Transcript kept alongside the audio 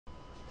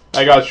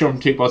Hey guys, Sean from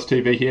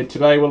Techbosstv here.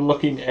 Today we're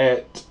looking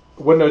at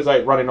Windows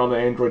 8 running on the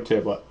Android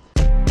tablet.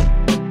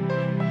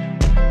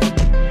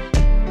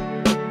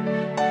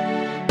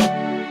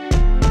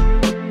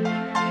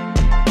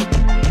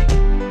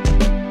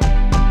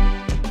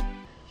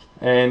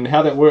 And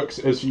how that works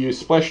is you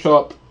use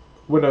Splashtop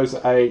Windows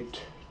 8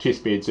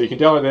 Testbed. So you can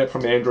download that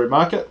from the Android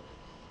market.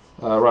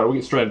 Right, we'll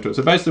get straight into it.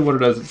 So basically what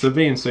it is, it's a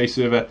VNC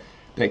server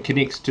that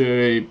connects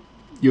to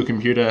your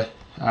computer,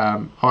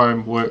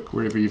 home, work,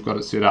 wherever you've got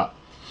it set up.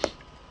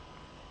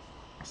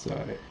 So,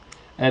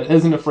 and it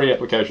isn't a free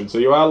application, so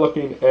you are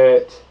looking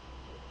at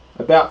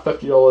about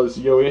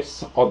 $50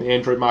 US on the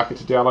Android market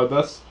to download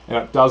this, and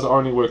it does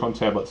only work on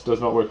tablets,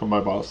 does not work on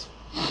mobiles.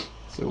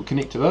 So we'll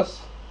connect to this.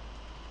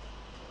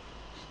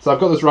 So I've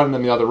got this running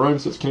in the other room,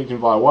 so it's connecting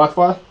via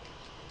Wi-Fi.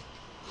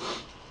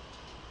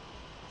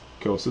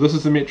 Cool, so this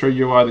is the Metro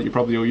UI that you're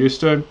probably all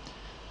used to.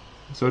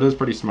 So it is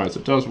pretty smooth,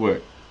 so it does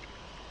work.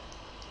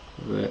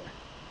 There.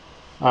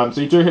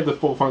 So you do have the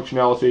full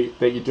functionality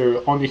that you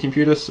do on your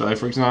computer. So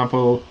for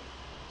example,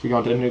 if we go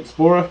into Internet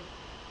Explorer,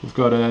 we've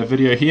got a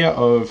video here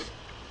of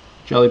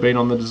Jelly Bean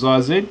on the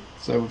Desire Z.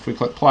 So if we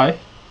click play,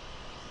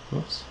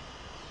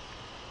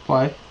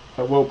 play,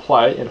 it will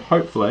play, and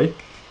hopefully,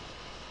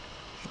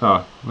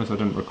 unless I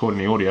didn't record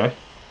any audio.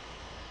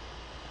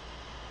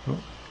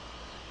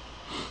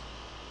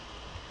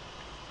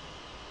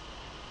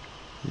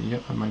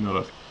 Yep, I may not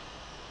have.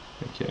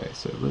 Okay,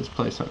 so let's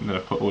play something that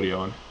I put audio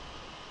on.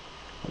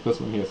 Like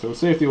this one here. So we'll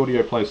see if the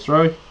audio plays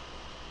through.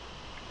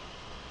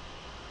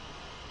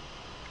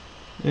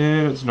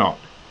 And it's not.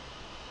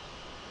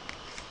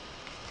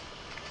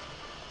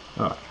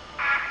 Oh,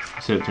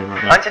 I said it to him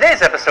right now. On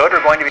today's episode,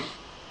 we're going to be...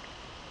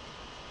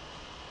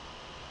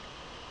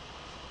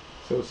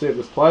 So we'll see if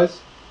this plays.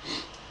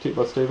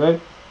 Techbosstv.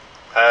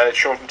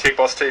 Sean from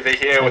Techbosstv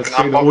here And with an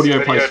see the unboxing audio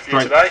video plays for you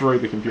straight today. through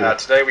the computer.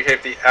 Today we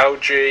have the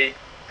LG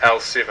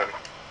L7.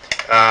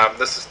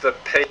 This is the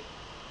P.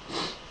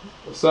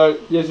 So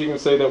as you can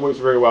see, that works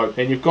very well,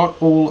 and you've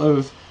got all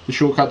of the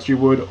shortcuts you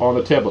would on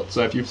a tablet.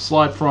 So if you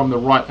slide from the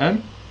right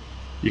in,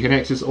 you can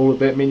access all of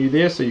that menu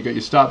there. So you've got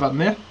your start button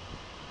there,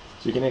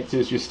 so you can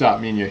access your start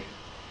menu.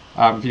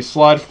 If you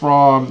slide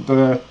from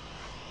the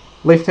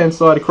left hand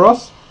side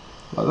across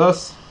like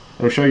this,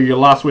 it'll show you your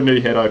last window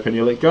you had open.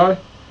 You let go,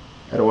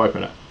 it'll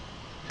open it.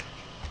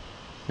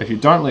 If you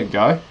don't let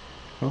go,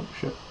 oh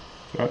shit,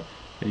 right,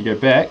 and you go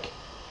back,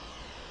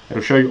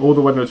 it'll show you all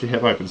the windows you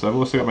have open. So I've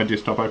also got my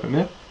desktop open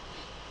there.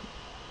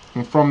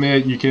 And from there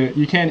you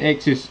can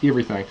access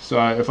everything. So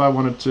if I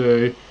wanted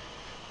to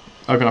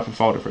open up a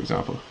folder, for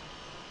example,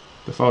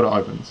 the folder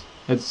opens.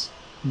 It's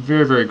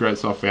very, very great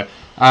software.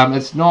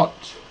 It's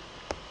not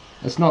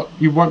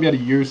you won't be able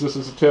to use this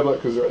as a tablet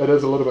because it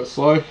is a little bit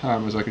slow,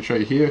 as I can show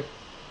you here.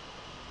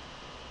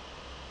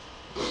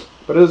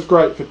 But it is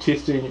great for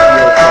testing your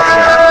software.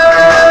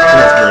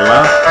 That's very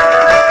loud.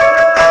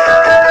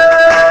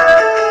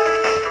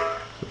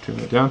 So turn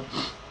that down.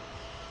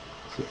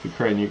 So if you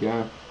create a new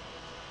game.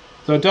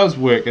 So it does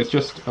work, it's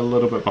just a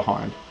little bit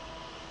behind.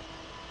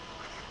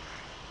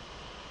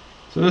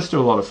 So this is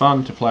still a lot of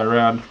fun to play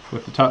around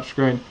with the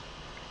touchscreen.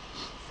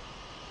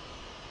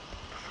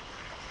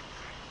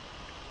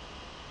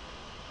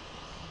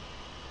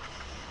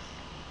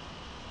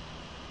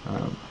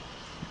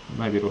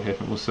 Maybe it'll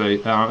happen, we'll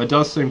see. It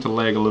does seem to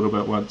lag a little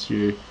bit once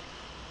you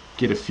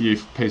get a few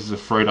pieces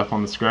of fruit up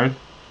on the screen.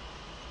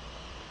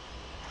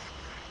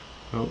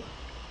 Oh.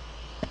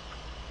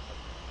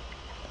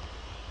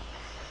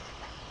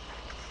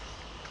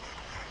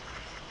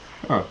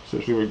 Oh, it's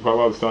actually working quite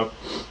well this time.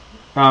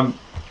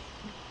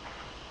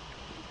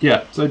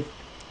 Yeah, so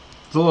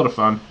it's a lot of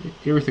fun.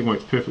 Everything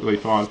works perfectly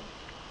fine.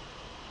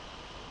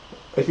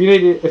 If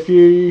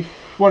you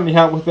want any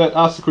help with it,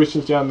 ask the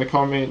questions down in the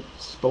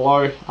comments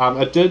below.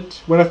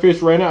 When I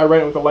first ran it, I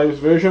ran it with the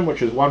latest version,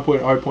 which is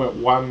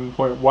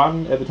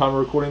 1.0.1.1 at the time of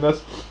recording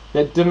this.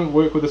 That didn't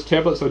work with this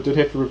tablet, so I did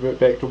have to revert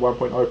back to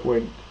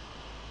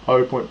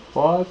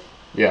 1.0.0.5.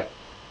 Yeah.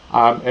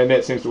 And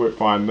that seems to work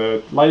fine.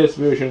 The latest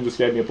version just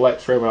gave me a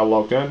black screen when I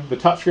logged in. The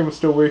touchscreen was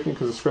still working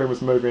because the screen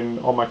was moving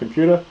on my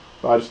computer,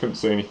 but I just couldn't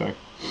see anything.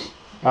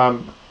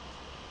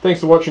 Thanks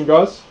for watching,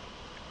 guys.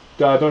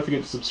 Don't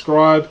forget to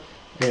subscribe,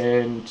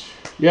 and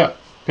yeah,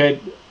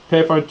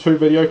 Padfone 2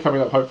 video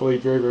coming up hopefully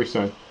very, very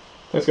soon.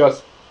 Thanks,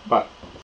 guys. Bye.